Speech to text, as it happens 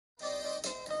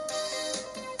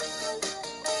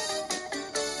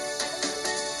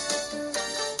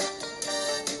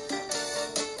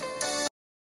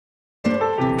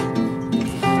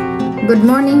Good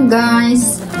morning,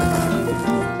 guys.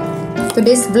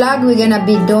 Today's vlog we're gonna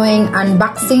be doing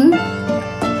unboxing.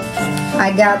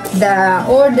 I got the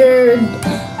ordered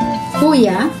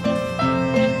Hoya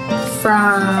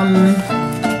from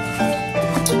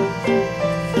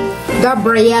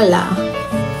Gabriela.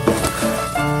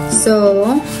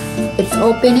 So let's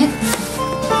open it.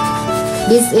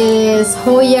 This is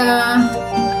Hoya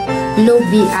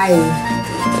Lubi.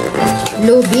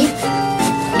 Lubi.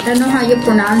 I don't know how you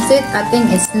pronounce it. I think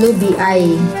it's Lubi.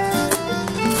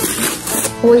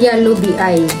 Hoya Lubi.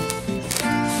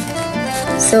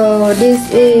 So this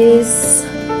is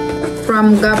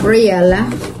from Gabriela.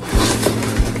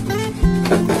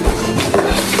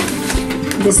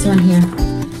 This one here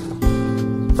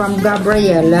from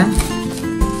Gabriela.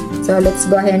 So let's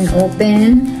go ahead and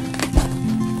open.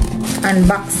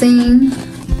 Unboxing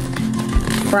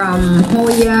from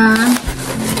Hoya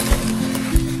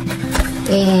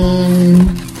in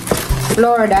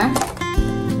Florida.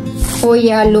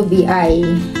 Hoya Lubi.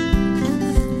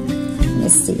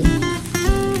 Let's see.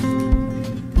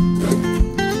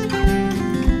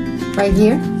 Right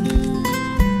here.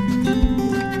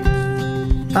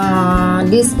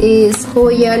 This is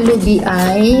Hoya Lubi.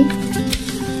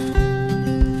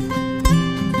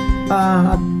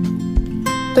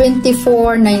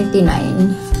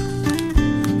 $24.99.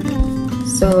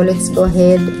 So let's go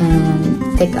ahead and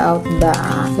take out the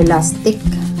elastic.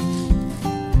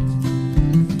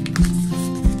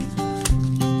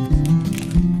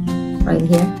 Right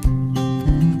here.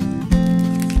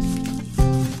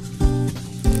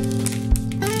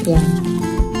 Yeah.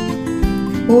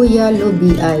 Hoya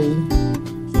Lubi.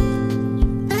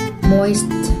 Moist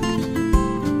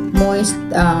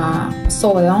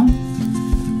soil.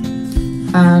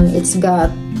 And it's got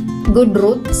good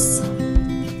roots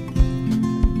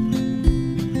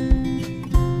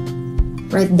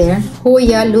right there.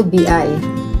 Hoya Lubi.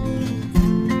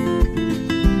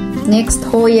 Next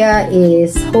Hoya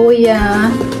is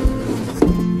Hoya,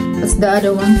 what's the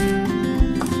other one?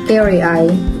 Carry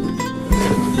Eye.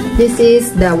 This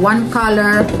is the one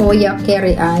color Hoya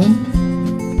Carry Eye.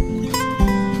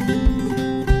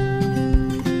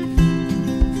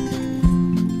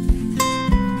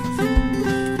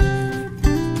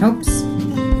 Oops.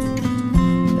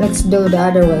 Let's do the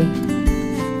other way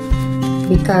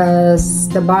because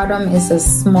the bottom is a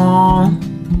small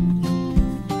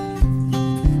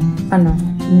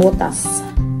botas.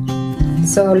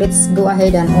 So let's go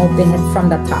ahead and open it from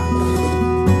the top.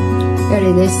 Here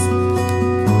it is.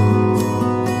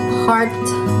 Heart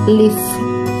leaf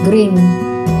green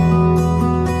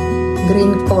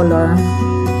color.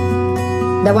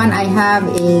 The one I have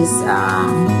is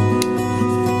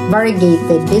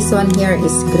variegated. This one here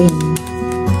is green.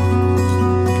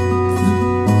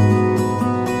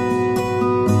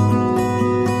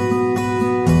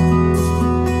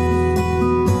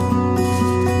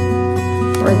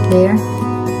 Right there.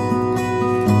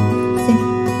 See?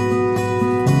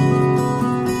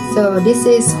 So this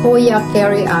is Hoya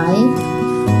Carry Eye.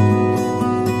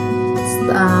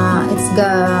 It's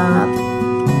got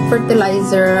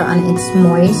fertilizer and it's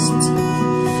moist.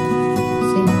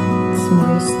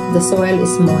 Moist. The soil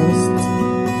is moist.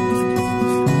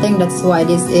 I think that's why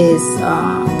this is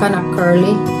kind of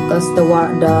curly, because the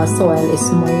soil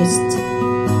is moist.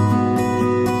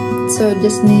 So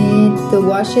just need to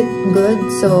wash it good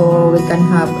so we can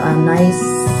have a nice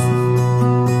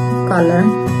color,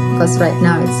 because right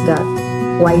now it's got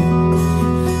white.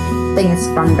 I think it's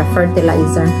from the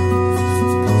fertilizer.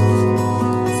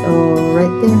 So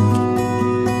right there.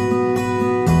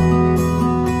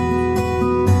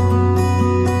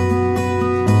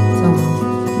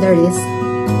 There it is.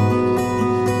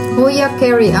 Hoya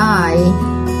Carry Eye.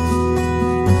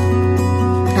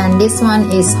 And this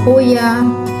one is Hoya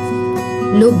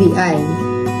Lubi.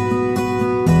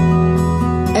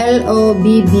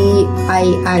 Lobbii.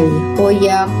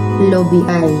 Hoya Lubi.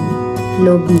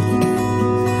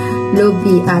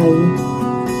 Lubi.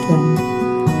 Yan.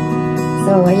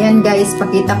 So ayan guys,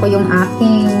 pakita ko yung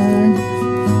aking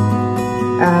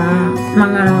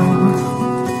mga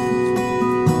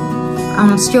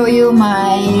show you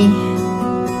my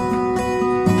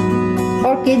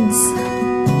orchids.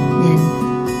 Yan.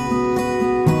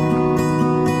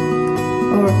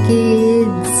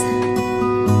 Orchids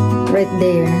right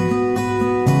there.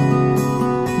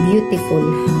 Beautiful.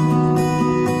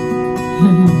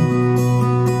 Yan.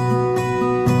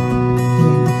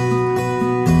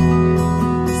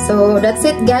 So that's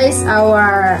it guys.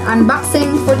 Our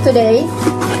unboxing for today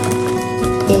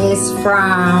is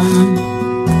from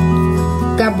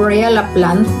Gabriela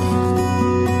plant,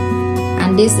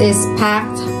 and this is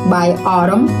packed by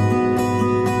Autumn.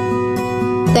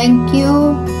 thank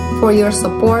you for your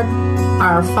support,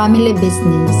 our family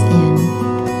business. And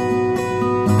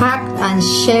packed and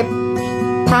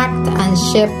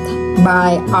shipped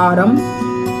by Autumn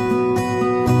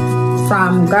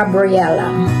from Gabriella.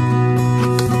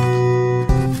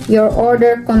 Your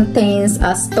order contains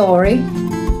a story.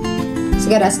 It's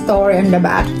got a story on the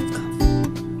back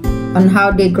on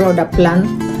how they grow the plant.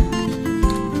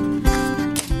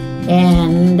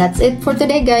 And that's it for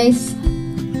today, guys.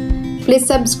 Please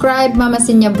subscribe Mama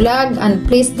Sinya Vlog, and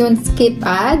please don't skip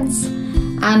ads.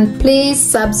 And please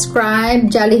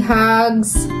subscribe Jolly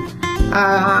Hugs,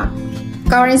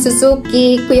 Karen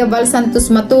Suzuki, Kuya Val Santos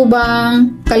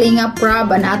Matubang, Kalinga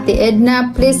Prab, and Ate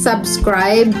Edna. Please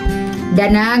subscribe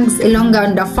Danags, Ilongga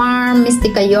on the Farm,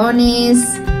 Mystica Yonis,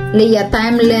 Leah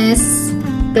Timeless,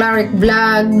 Claric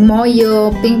Vlog,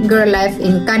 Moyo, Pink Girl Life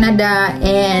in Canada,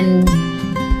 and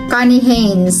Connie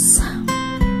Haynes.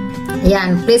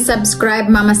 Yan, please subscribe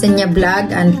Mama Sinya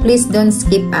Vlog, and please don't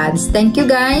skip ads. Thank you,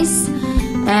 guys.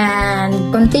 And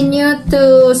continue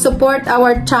to support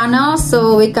our channel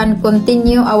so we can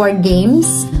continue our games.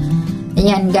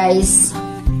 Ayan, guys.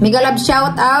 Mega love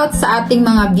shout out sa ating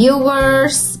mga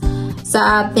viewers,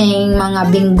 sa ating mga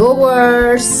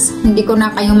bingoers. Hindi ko na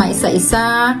kayo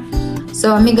maisa-isa.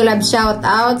 So, mega love shout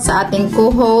out sa ating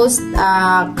co-host,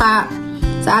 sa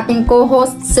ating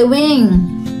co-host si Wing.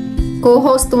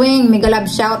 Co-host Wing, mega love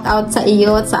shout out sa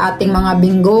iyo, sa ating mga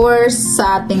bingoers,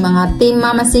 sa ating mga team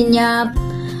Mama Sinya.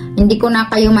 Hindi ko na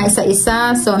kayo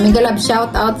maisa-isa. So, mega love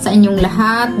shout out sa inyong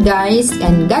lahat, guys.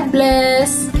 And God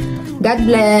bless. God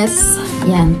bless.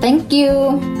 Ayan, thank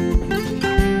you.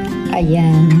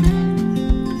 Ayan.